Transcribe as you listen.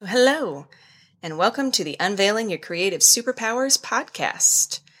Hello, and welcome to the Unveiling Your Creative Superpowers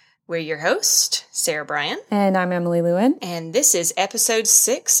podcast. We're your host, Sarah Bryan. And I'm Emily Lewin. And this is episode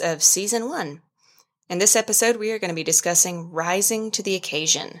 6 of season 1. In this episode, we are going to be discussing rising to the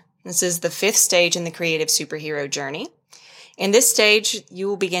occasion. This is the 5th stage in the creative superhero journey. In this stage, you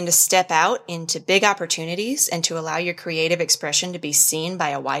will begin to step out into big opportunities and to allow your creative expression to be seen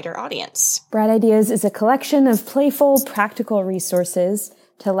by a wider audience. Bright Ideas is a collection of playful, practical resources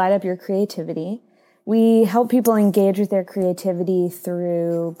to light up your creativity. We help people engage with their creativity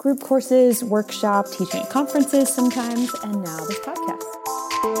through group courses, workshops, teaching at conferences sometimes, and now this podcast.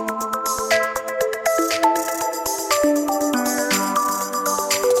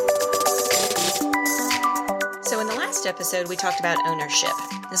 So in the last episode, we talked about ownership.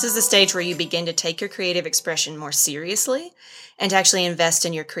 This is the stage where you begin to take your creative expression more seriously and to actually invest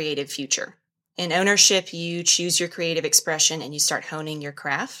in your creative future. In ownership, you choose your creative expression and you start honing your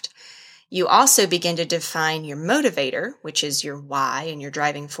craft. You also begin to define your motivator, which is your why and your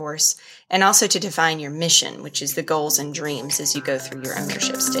driving force, and also to define your mission, which is the goals and dreams as you go through your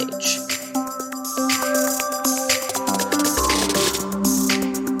ownership stage.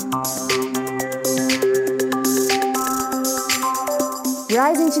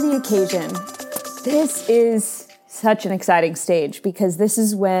 Rising to the occasion. This is such an exciting stage because this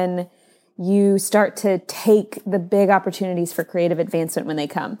is when you start to take the big opportunities for creative advancement when they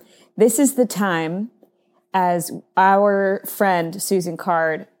come. This is the time, as our friend Susan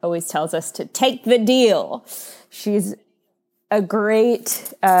Card always tells us, to take the deal. She's a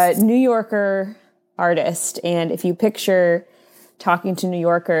great New Yorker artist. And if you picture talking to New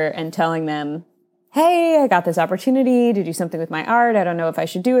Yorker and telling them, hey, I got this opportunity to do something with my art. I don't know if I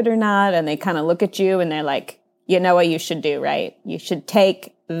should do it or not. And they kind of look at you and they're like, you know what you should do, right? You should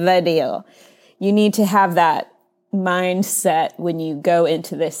take the deal. You need to have that mindset when you go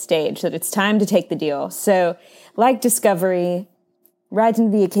into this stage that it's time to take the deal. So like Discovery, Rising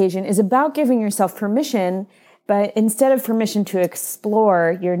to the Occasion is about giving yourself permission, but instead of permission to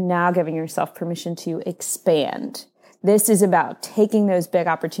explore, you're now giving yourself permission to expand. This is about taking those big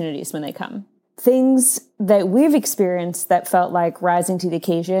opportunities when they come. Things that we've experienced that felt like rising to the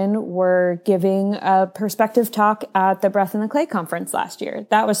occasion were giving a perspective talk at the Breath in the Clay conference last year.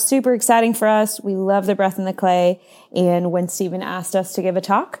 That was super exciting for us. We love the Breath in the Clay. And when Stephen asked us to give a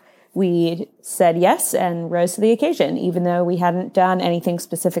talk, we said yes and rose to the occasion, even though we hadn't done anything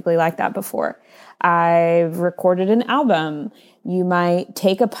specifically like that before. I've recorded an album. You might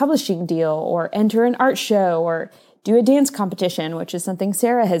take a publishing deal or enter an art show or do a dance competition, which is something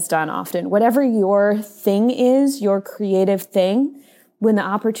Sarah has done often. Whatever your thing is, your creative thing, when the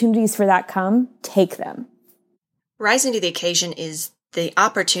opportunities for that come, take them. Rising to the occasion is the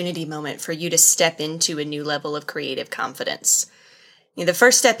opportunity moment for you to step into a new level of creative confidence. The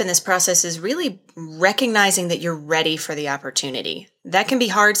first step in this process is really recognizing that you're ready for the opportunity. That can be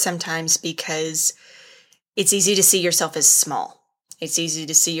hard sometimes because it's easy to see yourself as small. It's easy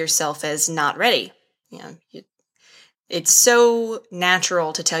to see yourself as not ready. It's so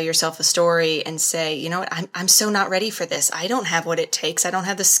natural to tell yourself a story and say, you know what, I'm so not ready for this. I don't have what it takes. I don't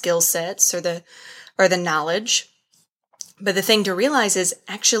have the skill sets or the knowledge. But the thing to realize is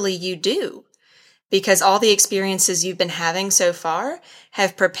actually you do, because all the experiences you've been having so far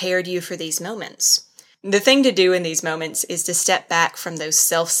have prepared you for these moments. The thing to do in these moments is to step back from those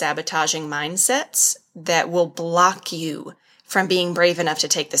self-sabotaging mindsets that will block you from being brave enough to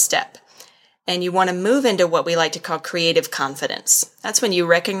take the step. And you want to move into what we like to call creative confidence. That's when you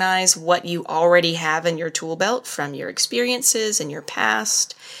recognize what you already have in your tool belt from your experiences and your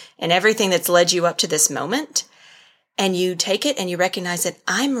past and everything that's led you up to this moment. And you take it and you recognize that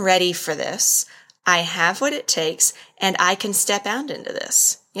I'm ready for this. I have what it takes and I can step out into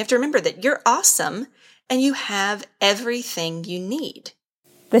this. You have to remember that you're awesome and you have everything you need.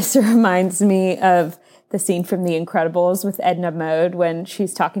 This reminds me of the scene from The Incredibles with Edna Mode when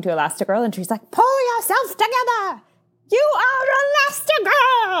she's talking to Elastigirl and she's like, pull yourself together. You are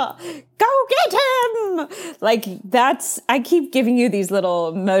Elastigirl. Go get him. Like I keep giving you these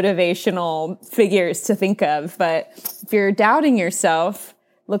little motivational figures to think of. But if you're doubting yourself,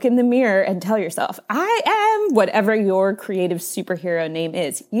 look in the mirror and tell yourself, I am whatever your creative superhero name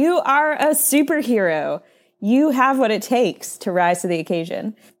is. You are a superhero. You have what it takes to rise to the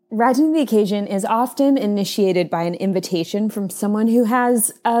occasion. Rising to the occasion is often initiated by an invitation from someone who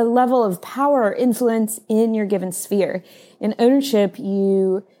has a level of power or influence in your given sphere. In ownership,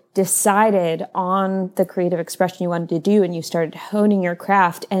 you decided on the creative expression you wanted to do and you started honing your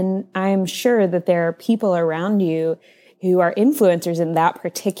craft. And I'm sure that there are people around you who are influencers in that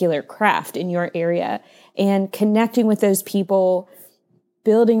particular craft in your area. And connecting with those people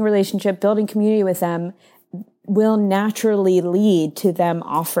building relationship, building community with them will naturally lead to them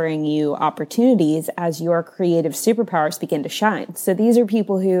offering you opportunities as your creative superpowers begin to shine. So these are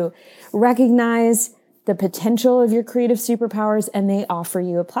people who recognize the potential of your creative superpowers and they offer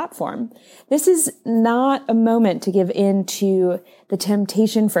you a platform. This is not a moment to give in to the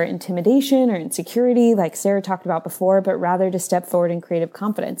temptation for intimidation or insecurity like Sarah talked about before, but rather to step forward in creative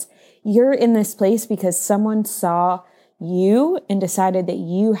confidence. You're in this place because someone saw you and decided that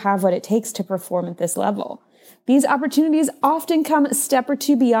you have what it takes to perform at this level. These opportunities often come a step or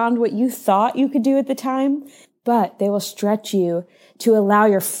two beyond what you thought you could do at the time, but they will stretch you to allow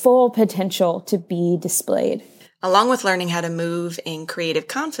your full potential to be displayed. Along with learning how to move in creative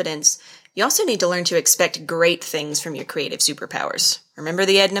confidence, you also need to learn to expect great things from your creative superpowers. Remember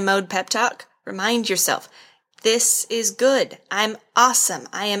the Edna Mode pep talk? Remind yourself, this is good. I'm awesome.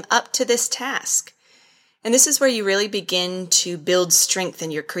 I am up to this task. And this is where you really begin to build strength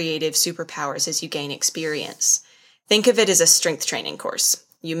in your creative superpowers as you gain experience. Think of it as a strength training course.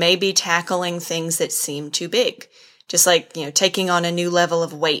 You may be tackling things that seem too big, just like, taking on a new level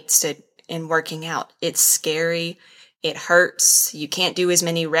of weights and working out. It's scary. It hurts. You can't do as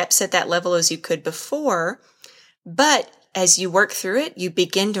many reps at that level as you could before. But as you work through it, you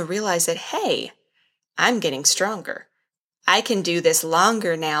begin to realize that, hey, I'm getting stronger. I can do this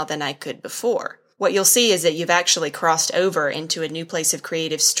longer now than I could before. What you'll see is that you've actually crossed over into a new place of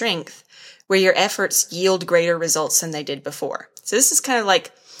creative strength where your efforts yield greater results than they did before. So this is kind of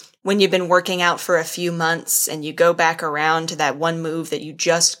like when you've been working out for a few months and you go back around to that one move that you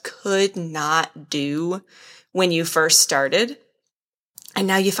just could not do when you first started. And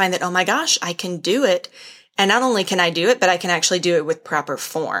now you find that, oh my gosh, I can do it. And not only can I do it, but I can actually do it with proper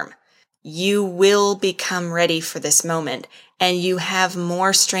form. You will become ready for this moment, and you have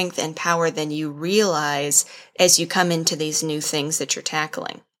more strength and power than you realize as you come into these new things that you're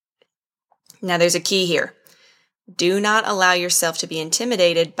tackling. Now, there's a key here. Do not allow yourself to be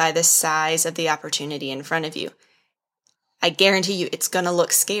intimidated by the size of the opportunity in front of you. I guarantee you it's going to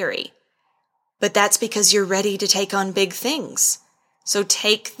look scary, but that's because you're ready to take on big things. So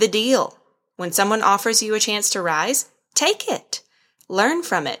take the deal. When someone offers you a chance to rise, take it. Learn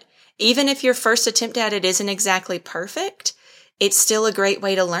from it. Even if your first attempt at it isn't exactly perfect, it's still a great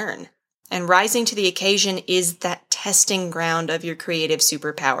way to learn. And rising to the occasion is that testing ground of your creative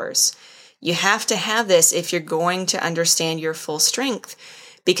superpowers. You have to have this if you're going to understand your full strength,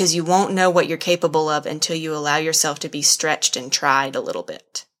 because you won't know what you're capable of until you allow yourself to be stretched and tried a little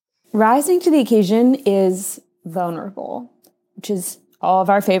bit. Rising to the occasion is vulnerable, which is all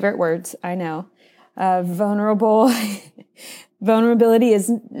of our favorite words, I know. Vulnerability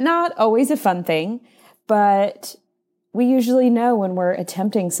is not always a fun thing, but we usually know when we're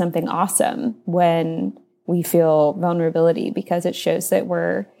attempting something awesome when we feel vulnerability, because it shows that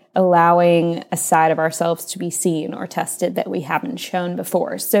we're allowing a side of ourselves to be seen or tested that we haven't shown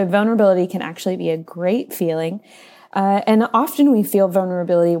before. So vulnerability can actually be a great feeling. And often we feel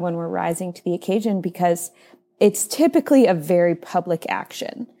vulnerability when we're rising to the occasion because it's typically a very public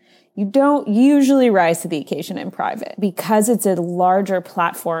action. You don't usually rise to the occasion in private. Because it's a larger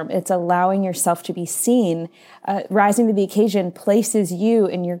platform, it's allowing yourself to be seen. Rising to the occasion places you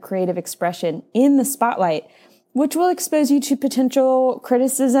and your creative expression in the spotlight, which will expose you to potential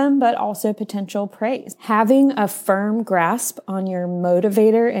criticism, but also potential praise. Having a firm grasp on your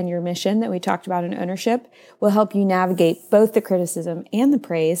motivator and your mission that we talked about in ownership will help you navigate both the criticism and the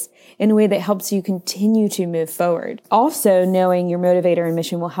praise in a way that helps you continue to move forward. Also, knowing your motivator and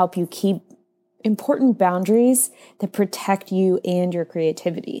mission will help you keep important boundaries that protect you and your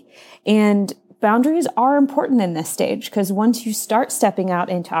creativity. And boundaries are important in this stage because once you start stepping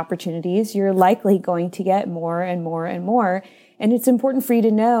out into opportunities, you're likely going to get more and more and more. And it's important for you to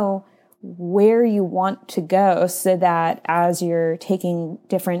know where you want to go so that as you're taking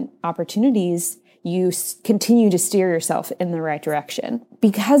different opportunities, you continue to steer yourself in the right direction.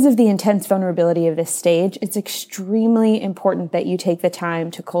 Because of the intense vulnerability of this stage, it's extremely important that you take the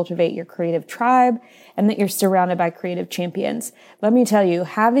time to cultivate your creative tribe and that you're surrounded by creative champions. Let me tell you,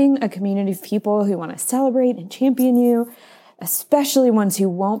 having a community of people who want to celebrate and champion you, especially ones who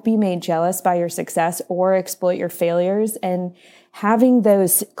won't be made jealous by your success or exploit your failures, and having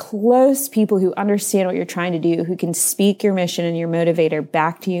those close people who understand what you're trying to do, who can speak your mission and your motivator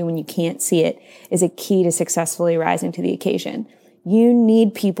back to you when you can't see it, is a key to successfully rising to the occasion. You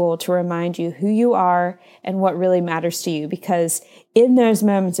need people to remind you who you are and what really matters to you, because in those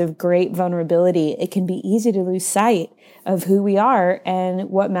moments of great vulnerability, it can be easy to lose sight of who we are and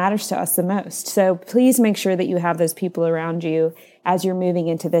what matters to us the most. So please make sure that you have those people around you as you're moving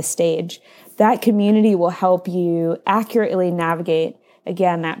into this stage. That community will help you accurately navigate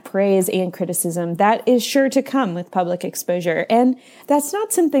again, that praise and criticism, that is sure to come with public exposure. And that's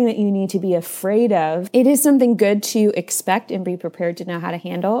not something that you need to be afraid of. It is something good to expect and be prepared to know how to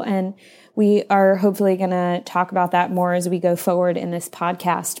handle. And we are hopefully going to talk about that more as we go forward in this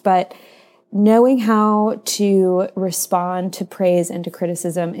podcast. But knowing how to respond to praise and to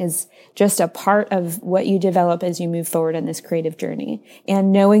criticism is just a part of what you develop as you move forward in this creative journey.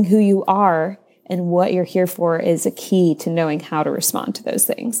 And knowing who you are and what you're here for is a key to knowing how to respond to those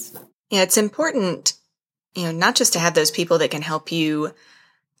things. Yeah, it's important, not just to have those people that can help you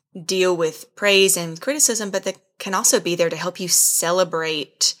deal with praise and criticism, but that can also be there to help you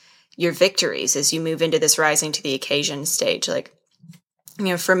celebrate your victories as you move into this rising to the occasion stage. Like,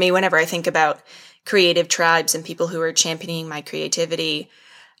 for me, whenever I think about creative tribes and people who are championing my creativity,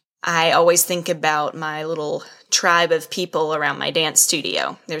 I always think about my little tribe of people around my dance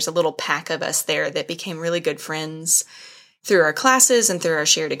studio. There's a little pack of us there that became really good friends through our classes and through our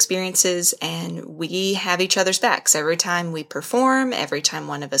shared experiences, and we have each other's backs. Every time we perform, every time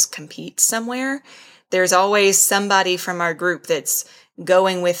one of us competes somewhere, there's always somebody from our group that's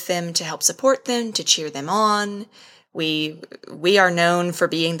going with them to help support them, to cheer them on. We are known for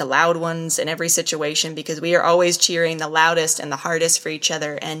being the loud ones in every situation because we are always cheering the loudest and the hardest for each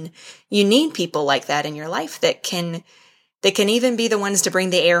other. And you need people like that in your life that can even be the ones to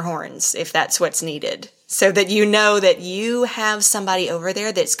bring the air horns if that's what's needed, so that you know that you have somebody over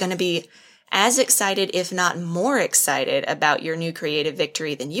there that's going to be as excited, if not more excited, about your new creative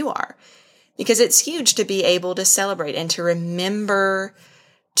victory than you are. Because it's huge to be able to celebrate and to remember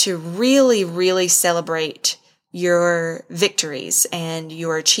to really, really celebrate your victories and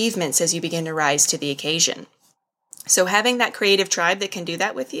your achievements as you begin to rise to the occasion. So having that creative tribe that can do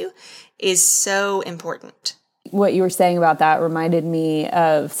that with you is so important. What you were saying about that reminded me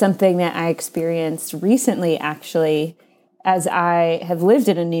of something that I experienced recently, actually, as I have lived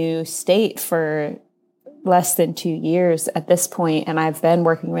in a new state for less than 2 years at this point, and I've been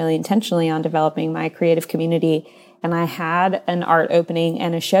working really intentionally on developing my creative community. And I had an art opening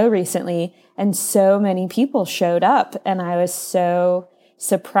and a show recently, and so many people showed up, and I was so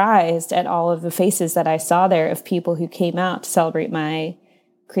surprised at all of the faces that I saw there of people who came out to celebrate my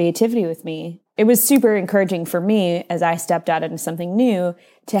creativity with me. It was super encouraging for me as I stepped out into something new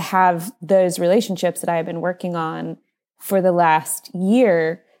to have those relationships that I have been working on for the last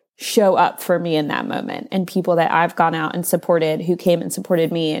year show up for me in that moment, and people that I've gone out and supported who came and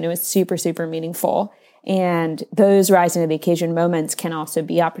supported me. And it was super, super meaningful. And those rising to the occasion moments can also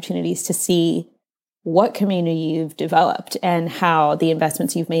be opportunities to see what community you've developed and how the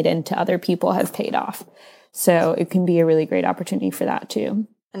investments you've made into other people have paid off. So it can be a really great opportunity for that too.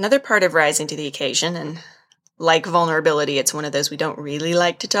 Another part of rising to the occasion, and like vulnerability, it's one of those we don't really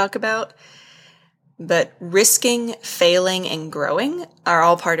like to talk about, but risking, failing, and growing are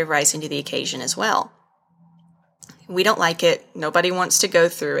all part of rising to the occasion as well. We don't like it. Nobody wants to go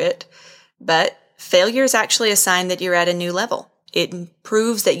through it, but failure is actually a sign that you're at a new level. It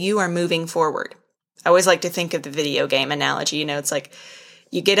proves that you are moving forward. I always like to think of the video game analogy. It's like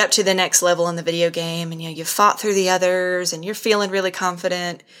you get up to the next level in the video game and you've fought through the others and you're feeling really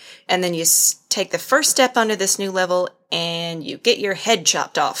confident. And then you take the first step onto this new level and you get your head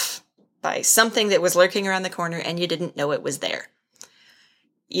chopped off by something that was lurking around the corner and you didn't know it was there.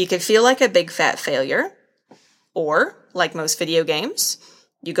 You could feel like a big fat failure, or like most video games,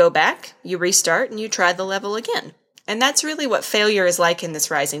 you go back, you restart, and you try the level again. And that's really what failure is like in this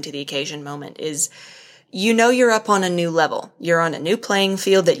rising to the occasion moment is, you're up on a new level. You're on a new playing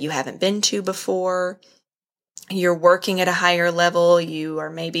field that you haven't been to before. You're working at a higher level. You are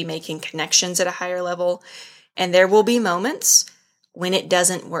maybe making connections at a higher level. And there will be moments when it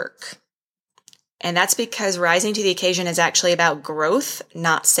doesn't work. And that's because rising to the occasion is actually about growth,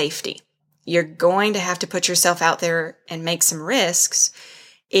 not safety. You're going to have to put yourself out there and make some risks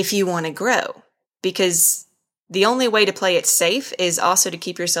if you want to grow, because the only way to play it safe is also to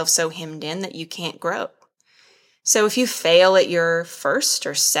keep yourself so hemmed in that you can't grow. So if you fail at your first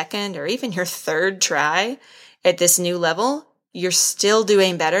or second or even your third try at this new level, you're still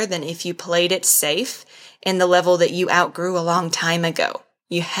doing better than if you played it safe in the level that you outgrew a long time ago.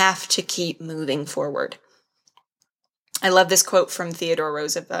 You have to keep moving forward. I love this quote from Theodore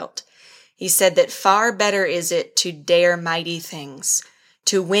Roosevelt. He said that far better is it to dare mighty things,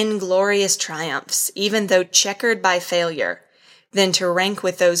 to win glorious triumphs, even though checkered by failure, than to rank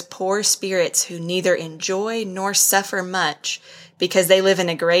with those poor spirits who neither enjoy nor suffer much because they live in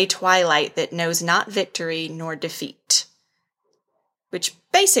a gray twilight that knows not victory nor defeat. Which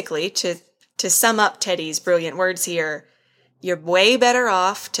basically, to sum up Teddy's brilliant words here, you're way better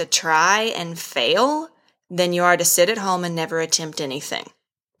off to try and fail than you are to sit at home and never attempt anything.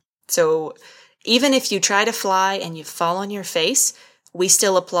 So even if you try to fly and you fall on your face, we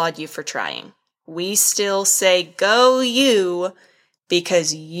still applaud you for trying. We still say, go you,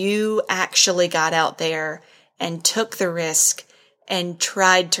 because you actually got out there and took the risk and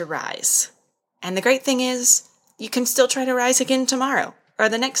tried to rise. And the great thing is, you can still try to rise again tomorrow or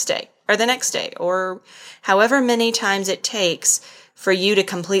the next day or the next day or however many times it takes for you to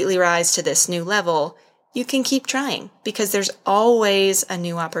completely rise to this new level. You can keep trying because there's always a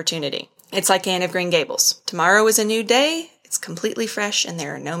new opportunity. It's like Anne of Green Gables. Tomorrow is a new day. It's completely fresh and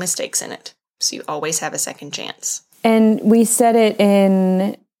there are no mistakes in it. So you always have a second chance. And we said it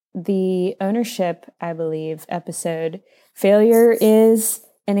in the ownership, I believe, episode. Failure is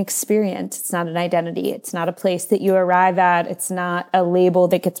an experience. It's not an identity. It's not a place that you arrive at. It's not a label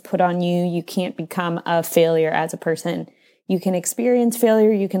that gets put on you. You can't become a failure as a person. You can experience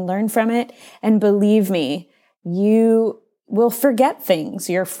failure. You can learn from it. And believe me, you will forget things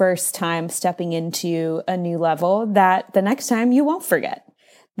your first time stepping into a new level that the next time you won't forget.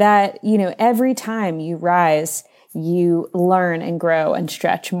 That, every time you rise, you learn and grow and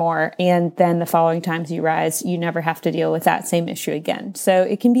stretch more. And then the following times you rise, you never have to deal with that same issue again. So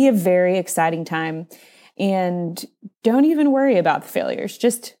it can be a very exciting time. And don't even worry about the failures.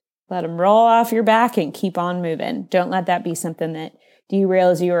 Just let them roll off your back and keep on moving. Don't let that be something that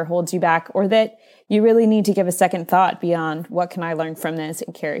derails you or holds you back, or that you really need to give a second thought beyond what can I learn from this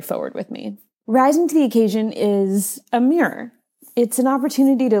and carry forward with me. Rising to the occasion is a mirror. It's an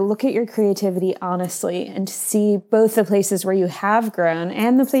opportunity to look at your creativity honestly and to see both the places where you have grown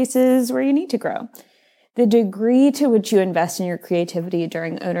and the places where you need to grow. The degree to which you invest in your creativity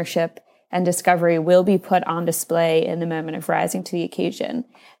during ownership and discovery will be put on display in the moment of rising to the occasion.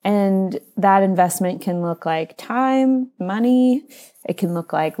 And that investment can look like time, money. It can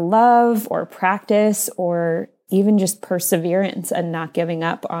look like love or practice or even just perseverance and not giving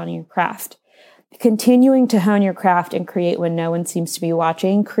up on your craft. Continuing to hone your craft and create when no one seems to be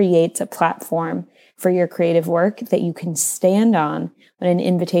watching creates a platform for your creative work that you can stand on when an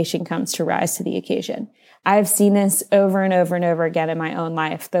invitation comes to rise to the occasion. I've seen this over and over and over again in my own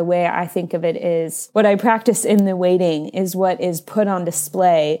life. The way I think of it is what I practice in the waiting is what is put on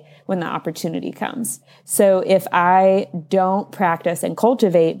display when the opportunity comes. So if I don't practice and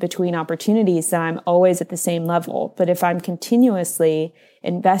cultivate between opportunities, then I'm always at the same level. But if I'm continuously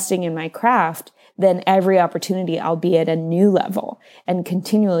investing in my craft, then every opportunity I'll be at a new level and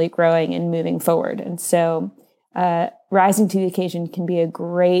continually growing and moving forward. And so rising to the occasion can be a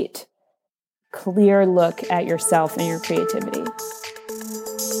great, clear look at yourself and your creativity.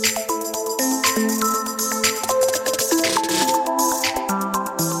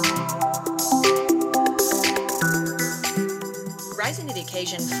 Rising to the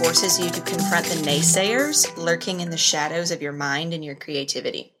occasion forces you to confront the naysayers lurking in the shadows of your mind and your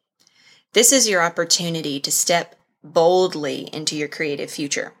creativity. This is your opportunity to step boldly into your creative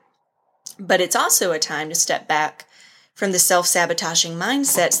future. But it's also a time to step back from the self-sabotaging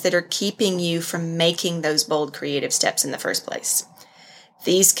mindsets that are keeping you from making those bold creative steps in the first place.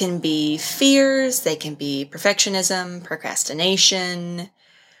 These can be fears, they can be perfectionism, procrastination,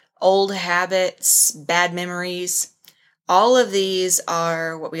 old habits, bad memories. All of these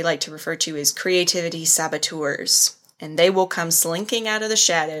are what we like to refer to as creativity saboteurs, and they will come slinking out of the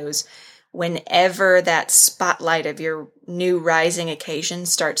shadows whenever that spotlight of your new rising occasion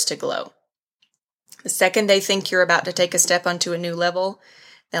starts to glow. The second they think you're about to take a step onto a new level,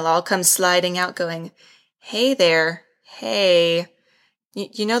 they'll all come sliding out going, hey there, hey,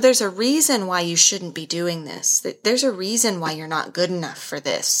 there's a reason why you shouldn't be doing this. There's a reason why you're not good enough for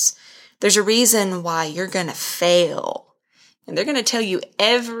this. There's a reason why you're going to fail. And they're going to tell you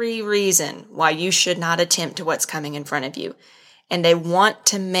every reason why you should not attempt what's coming in front of you. And they want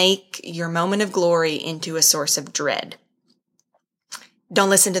to make your moment of glory into a source of dread. Don't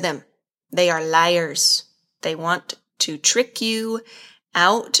listen to them. They are liars. They want to trick you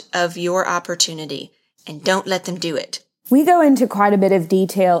out of your opportunity, and don't let them do it. We go into quite a bit of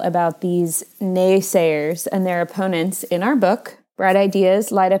detail about these naysayers and their opponents in our book, Bright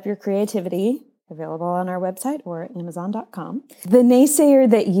Ideas, Light Up Your Creativity, available on our website or Amazon.com. The naysayer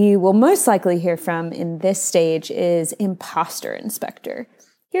that you will most likely hear from in this stage is imposter inspector.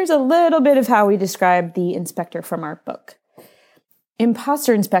 Here's a little bit of how we describe the inspector from our book.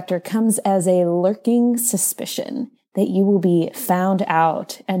 Imposter inspector comes as a lurking suspicion that you will be found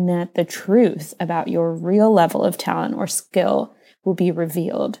out and that the truth about your real level of talent or skill will be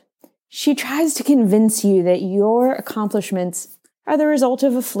revealed. She tries to convince you that your accomplishments are the result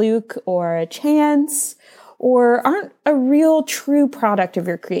of a fluke or a chance or aren't a real true product of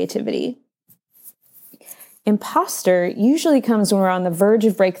your creativity. Imposter usually comes when we're on the verge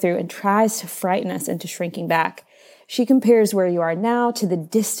of breakthrough and tries to frighten us into shrinking back. She compares where you are now to the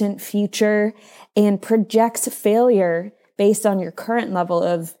distant future and projects failure based on your current level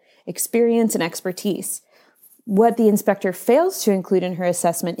of experience and expertise. What the inspector fails to include in her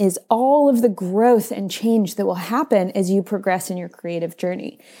assessment is all of the growth and change that will happen as you progress in your creative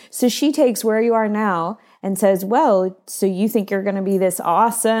journey. So she takes where you are now and says, well, so you think you're going to be this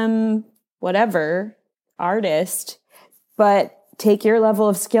awesome, whatever, artist, but take your level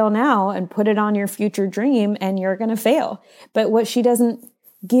of skill now and put it on your future dream and you're going to fail. But what she doesn't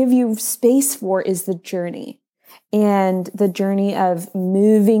give you space for is the journey. And the journey of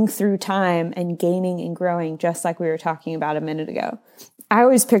moving through time and gaining and growing, just like we were talking about a minute ago. I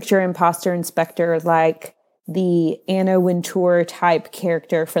always picture Imposter Inspector like the Anna Wintour type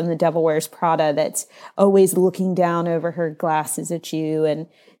character from The Devil Wears Prada that's always looking down over her glasses at you and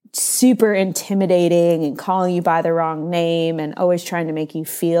super intimidating and calling you by the wrong name and always trying to make you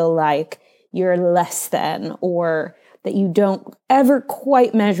feel like you're less than or that you don't ever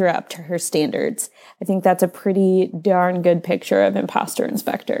quite measure up to her standards. I think that's a pretty darn good picture of Imposter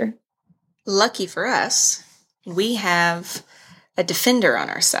Inspector. Lucky for us, we have a defender on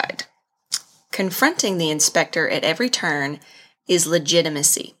our side. Confronting the inspector at every turn is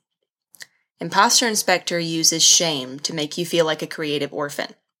legitimacy. Imposter Inspector uses shame to make you feel like a creative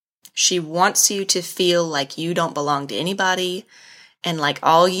orphan. She wants you to feel like you don't belong to anybody and like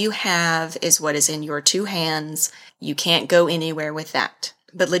all you have is what is in your two hands. You can't go anywhere with that.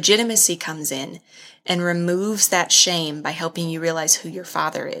 But legitimacy comes in and removes that shame by helping you realize who your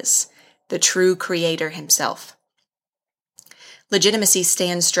father is, the true creator himself. Legitimacy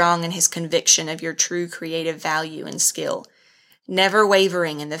stands strong in his conviction of your true creative value and skill, never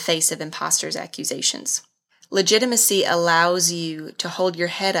wavering in the face of imposters' accusations. Legitimacy allows you to hold your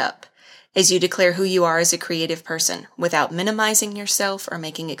head up as you declare who you are as a creative person without minimizing yourself or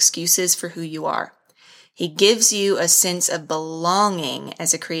making excuses for who you are. He gives you a sense of belonging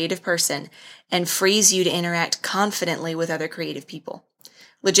as a creative person and frees you to interact confidently with other creative people.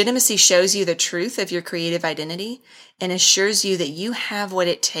 Legitimacy shows you the truth of your creative identity and assures you that you have what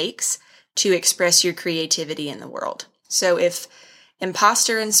it takes to express your creativity in the world. So if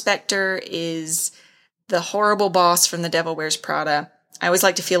Imposter Inspector is the horrible boss from The Devil Wears Prada, I always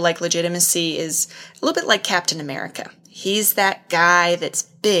like to feel like legitimacy is a little bit like Captain America. He's that guy that's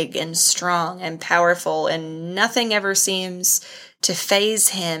big and strong and powerful and nothing ever seems to faze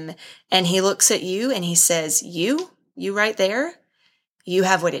him. And he looks at you and he says, you right there, you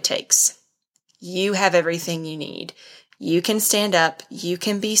have what it takes. You have everything you need. You can stand up. You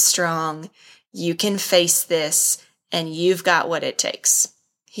can be strong. You can face this and you've got what it takes.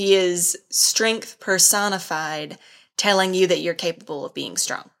 He is strength personified, telling you that you're capable of being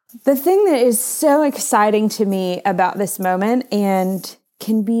strong. The thing that is so exciting to me about this moment and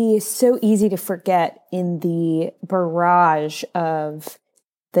can be so easy to forget in the barrage of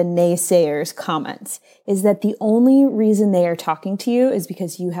the naysayers' comments is that the only reason they are talking to you is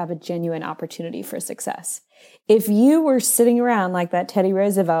because you have a genuine opportunity for success. If you were sitting around like that Teddy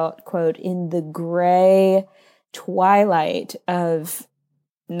Roosevelt quote in the gray twilight of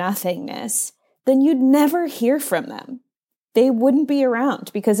nothingness, then you'd never hear from them. They wouldn't be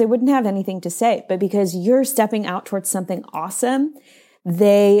around because they wouldn't have anything to say. But because you're stepping out towards something awesome,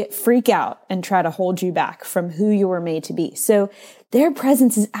 they freak out and try to hold you back from who you were made to be. So their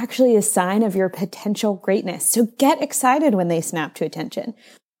presence is actually a sign of your potential greatness. So get excited when they snap to attention.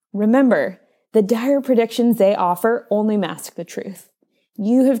 Remember, the dire predictions they offer only mask the truth.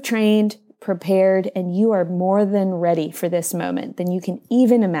 You have trained, prepared, and you are more than ready for this moment than you can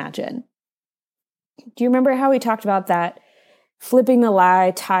even imagine. Do you remember how we talked about that flipping the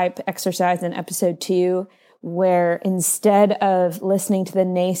lie type exercise in episode 2, where instead of listening to the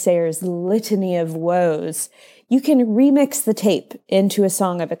naysayers' litany of woes, you can remix the tape into a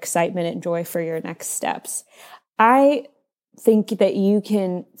song of excitement and joy for your next steps? I think that you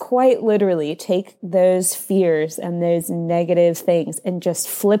can quite literally take those fears and those negative things and just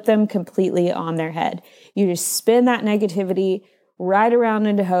flip them completely on their head. You just spin that negativity right around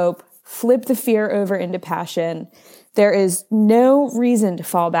into hope, flip the fear over into passion. There is no reason to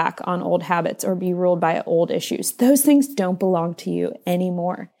fall back on old habits or be ruled by old issues. Those things don't belong to you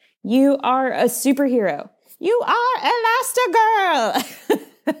anymore. You are a superhero. You are Elastigirl.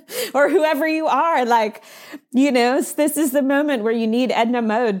 Or whoever you are, this is the moment where you need Edna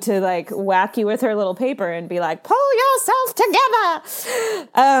Mode to whack you with her little paper and be like, pull yourself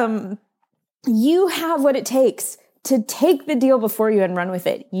together. You have what it takes to take the deal before you and run with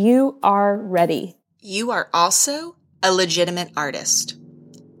it. You are ready. You are also a legitimate artist.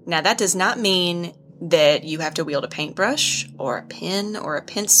 Now, that does not mean that you have to wield a paintbrush or a pen or a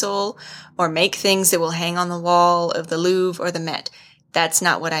pencil or make things that will hang on the wall of the Louvre or the Met. That's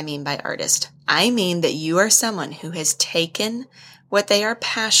not what I mean by artist. I mean that you are someone who has taken what they are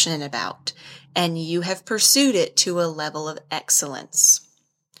passionate about and you have pursued it to a level of excellence.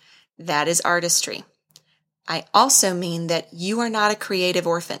 That is artistry. I also mean that you are not a creative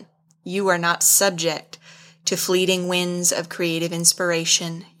orphan. You are not subject to fleeting winds of creative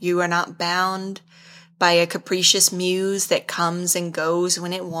inspiration. You are not bound by a capricious muse that comes and goes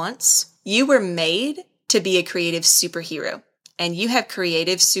when it wants. You were made to be a creative superhero, and you have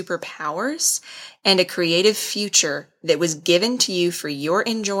creative superpowers and a creative future that was given to you for your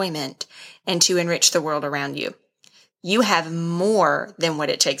enjoyment and to enrich the world around you. You have more than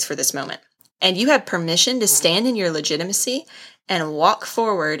what it takes for this moment, and you have permission to stand in your legitimacy and walk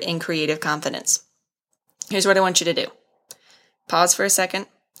forward in creative confidence. Here's what I want you to do. Pause for a second.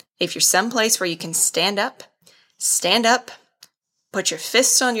 If you're someplace where you can stand up, put your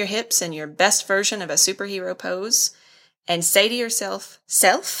fists on your hips in your best version of a superhero pose, and say to yourself,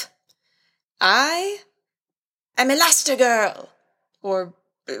 Self, I am Elastigirl, or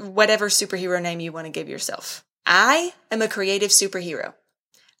whatever superhero name you want to give yourself. I am a creative superhero.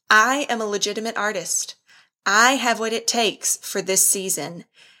 I am a legitimate artist. I have what it takes for this season,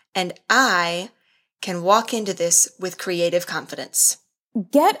 and I can walk into this with creative confidence.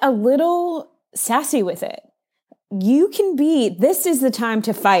 Get a little sassy with it. This is the time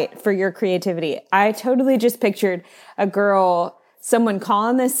to fight for your creativity. I totally just pictured someone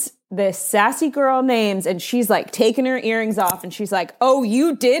calling this sassy girl names, and she's like taking her earrings off and she's like, oh,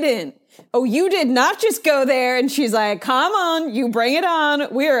 you didn't. Oh, you did not just go there. And she's like, come on, you bring it on.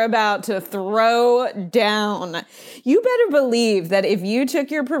 We're about to throw down. You better believe that if you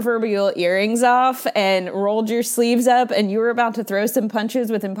took your proverbial earrings off and rolled your sleeves up and you were about to throw some punches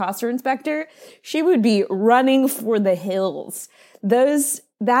with Imposter Inspector, she would be running for the hills. That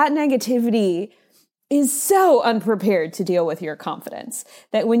negativity is so unprepared to deal with your confidence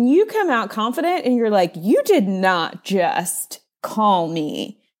that when you come out confident and you're like, you did not just call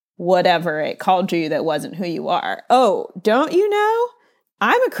me whatever it called you that wasn't who you are. Oh, don't you know?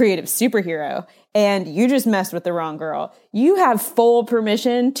 I'm a creative superhero and you just messed with the wrong girl. You have full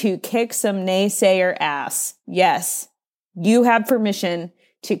permission to kick some naysayer ass. Yes, you have permission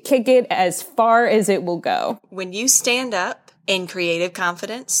to kick it as far as it will go. When you stand up in creative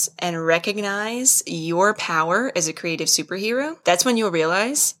confidence and recognize your power as a creative superhero, that's when you'll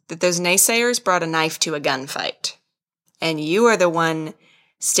realize that those naysayers brought a knife to a gunfight. And you are the one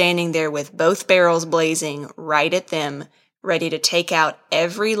standing there with both barrels blazing right at them, ready to take out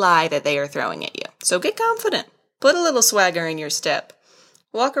every lie that they are throwing at you. So get confident. Put a little swagger in your step.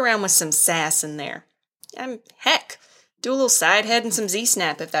 Walk around with some sass in there. Heck, do a little side head and some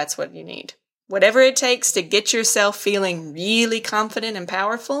Z-snap if that's what you need. Whatever it takes to get yourself feeling really confident and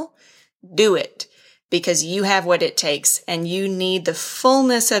powerful, do it. Because you have what it takes, and you need the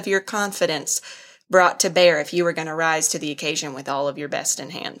fullness of your confidence brought to bear if you were going to rise to the occasion with all of your best in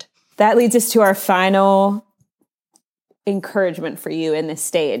hand. That leads us to our final encouragement for you in this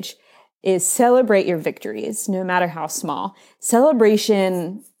stage is celebrate your victories, no matter how small.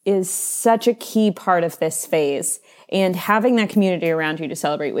 Celebration is such a key part of this phase, and having that community around you to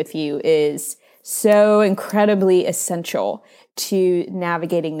celebrate with you is so incredibly essential to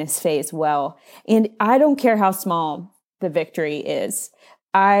navigating this phase well. And I don't care how small the victory is.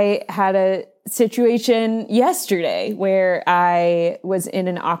 I had a situation yesterday where I was in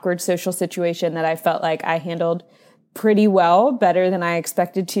an awkward social situation that I felt like I handled pretty well, better than I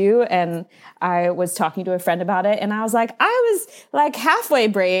expected to. And I was talking to a friend about it, and I was like halfway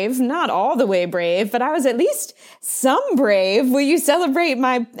brave, not all the way brave, but I was at least some brave. Will you celebrate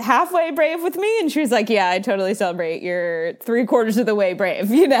my halfway brave with me? And she was like, yeah, I totally celebrate your 3/4 of the way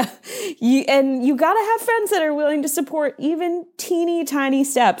brave, you know? And you gotta have friends that are willing to support even teeny tiny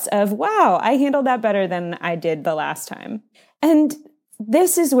steps of, wow, I handled that better than I did the last time. And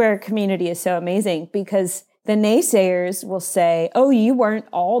this is where community is so amazing, because the naysayers will say, oh, you weren't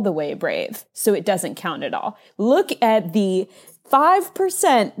all the way brave, so it doesn't count at all. Look at the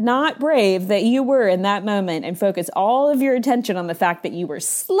 5% not brave that you were in that moment and focus all of your attention on the fact that you were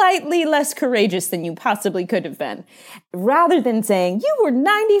slightly less courageous than you possibly could have been, rather than saying, you were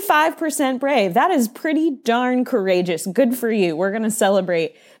 95% brave. That is pretty darn courageous. Good for you. We're going to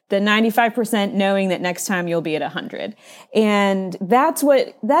celebrate the 95%, knowing that next time you'll be at 100. And that's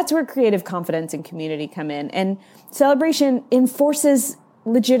where creative confidence and community come in. And celebration enforces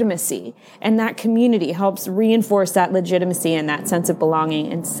legitimacy, and that community helps reinforce that legitimacy and that sense of belonging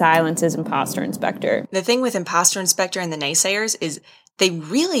and silences Imposter Inspector. The thing with Imposter Inspector and the naysayers is they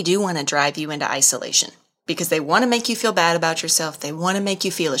really do want to drive you into isolation because they want to make you feel bad about yourself. They want to make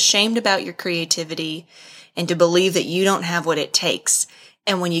you feel ashamed about your creativity and to believe that you don't have what it takes.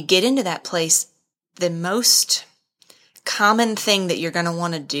 And when you get into that place, the most common thing that you're going to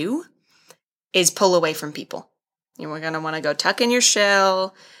want to do is pull away from people. You're going to want to go tuck in your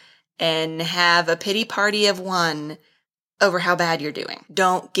shell and have a pity party of one over how bad you're doing.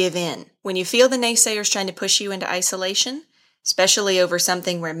 Don't give in. When you feel the naysayers trying to push you into isolation, especially over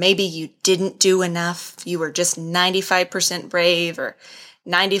something where maybe you didn't do enough, you were just 95% brave or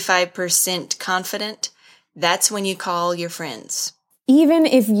 95% confident, that's when you call your friends. Even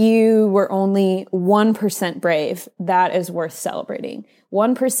if you were only 1% brave, that is worth celebrating.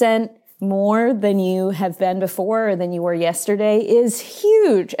 1% more than you have been before or than you were yesterday is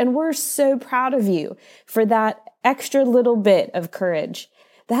huge. And we're so proud of you for that extra little bit of courage.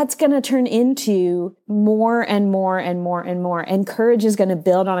 That's going to turn into more and more and more and more. And courage is going to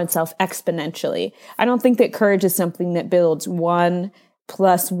build on itself exponentially. I don't think that courage is something that builds 1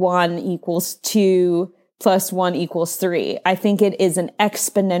 + 1 = 2 + 1 = 3. I think it is an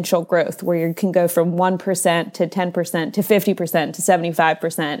exponential growth where you can go from 1% to 10% to 50% to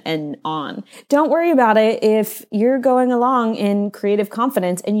 75% and on. Don't worry about it if you're going along in creative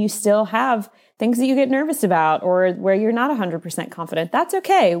confidence and you still have things that you get nervous about or where you're not 100% confident. That's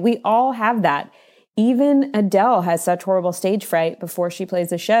okay. We all have that. Even Adele has such horrible stage fright before she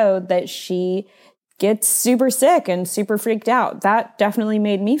plays a show that she gets super sick and super freaked out. That definitely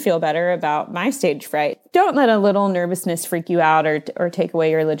made me feel better about my stage fright. Don't let a little nervousness freak you out or take away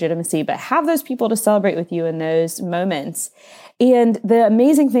your legitimacy, but have those people to celebrate with you in those moments. And the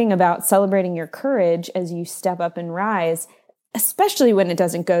amazing thing about celebrating your courage as you step up and rise, especially when it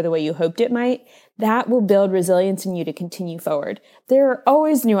doesn't go the way you hoped it might, that will build resilience in you to continue forward. There are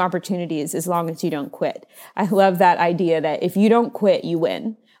always new opportunities as long as you don't quit. I love that idea that if you don't quit, you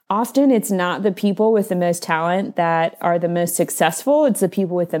win. Often it's not the people with the most talent that are the most successful. It's the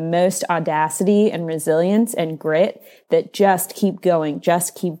people with the most audacity and resilience and grit that just keep going,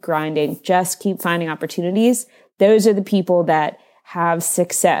 just keep grinding, just keep finding opportunities. Those are the people that have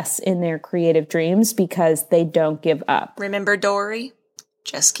success in their creative dreams because they don't give up. Remember Dory?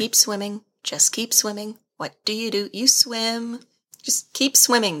 Just keep swimming. Just keep swimming. What do? You swim. Just keep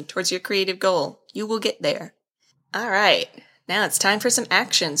swimming towards your creative goal. You will get there. All right. Now it's time for some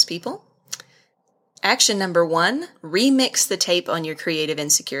actions, people. Action number 1, remix the tape on your creative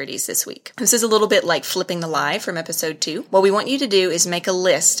insecurities this week. This is a little bit like flipping the lie from episode 2. What we want you to do is make a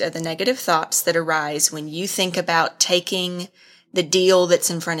list of the negative thoughts that arise when you think about taking the deal that's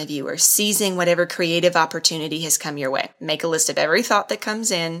in front of you or seizing whatever creative opportunity has come your way. Make a list of every thought that comes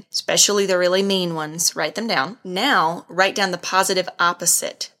in, especially the really mean ones. Write them down. Now, write down the positive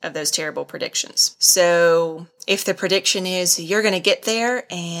opposite of those terrible predictions. So if the prediction is you're going to get there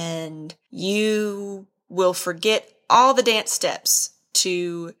and you will forget all the dance steps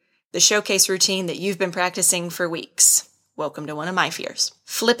to the showcase routine that you've been practicing for weeks, welcome to one of my fears.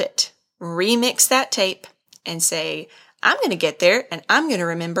 Flip it. Remix that tape and say, I'm going to get there and I'm going to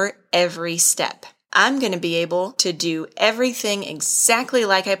remember every step. I'm going to be able to do everything exactly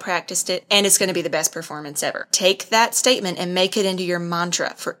like I practiced it, and it's going to be the best performance ever. Take that statement and make it into your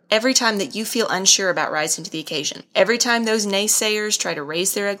mantra for every time that you feel unsure about rising to the occasion. Every time those naysayers try to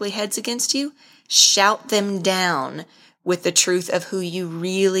raise their ugly heads against you, shout them down with the truth of who you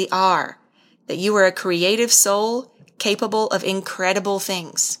really are. That you are a creative soul capable of incredible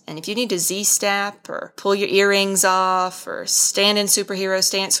things. And if you need to Z-step or pull your earrings off or stand in superhero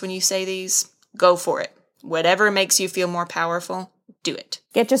stance when you say these, go for it. Whatever makes you feel more powerful, do it.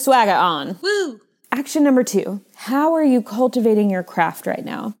 Get your swagger on. Woo! Action number 2. How are you cultivating your craft right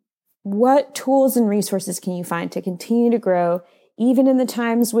now? What tools and resources can you find to continue to grow even in the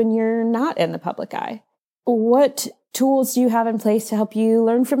times when you're not in the public eye? What tools do you have in place to help you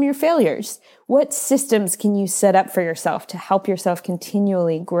learn from your failures? What systems can you set up for yourself to help yourself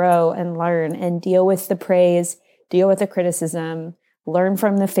continually grow and learn and deal with the praise, deal with the criticism, learn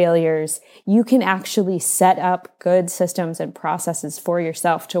from the failures? You can actually set up good systems and processes for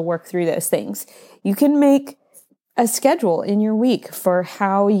yourself to work through those things. You can make a schedule in your week for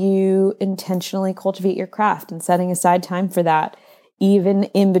how you intentionally cultivate your craft and setting aside time for that, even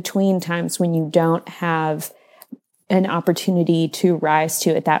in between times when you don't have an opportunity to rise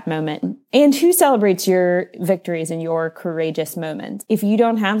to at that moment. And who celebrates your victories and your courageous moments? If you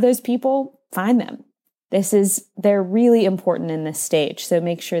don't have those people, find them. They're really important in this stage. So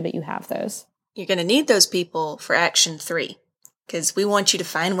make sure that you have those. You're going to need those people for action 3 because we want you to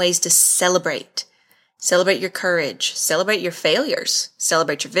find ways to celebrate. Celebrate your courage, celebrate your failures,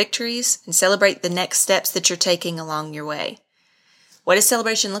 celebrate your victories, and celebrate the next steps that you're taking along your way. What does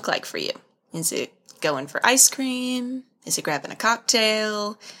celebration look like for you? Is it going for ice cream? Is it grabbing a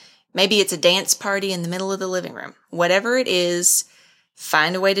cocktail? Maybe it's a dance party in the middle of the living room. Whatever it is,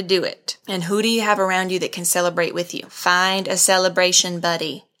 find a way to do it. And who do you have around you that can celebrate with you? Find a celebration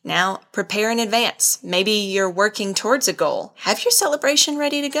buddy. Now, prepare in advance. Maybe you're working towards a goal. Have your celebration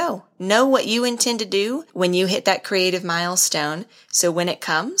ready to go. Know what you intend to do when you hit that creative milestone, so when it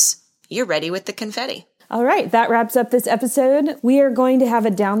comes, you're ready with the confetti. All right, that wraps up this episode. We are going to have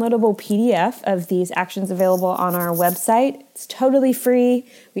a downloadable PDF of these actions available on our website. It's totally free.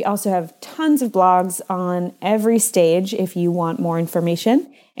 We also have tons of blogs on every stage if you want more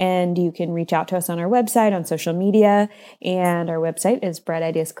information. And you can reach out to us on our website, on social media, and our website is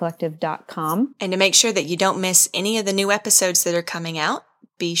brightideascollective.com. And to make sure that you don't miss any of the new episodes that are coming out,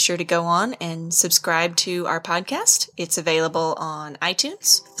 be sure to go on and subscribe to our podcast. It's available on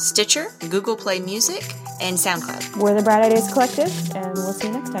iTunes, Stitcher, Google Play Music, and SoundCloud. We're the Bright Ideas Collective, and we'll see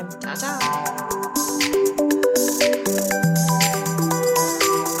you next time. Ta-ta!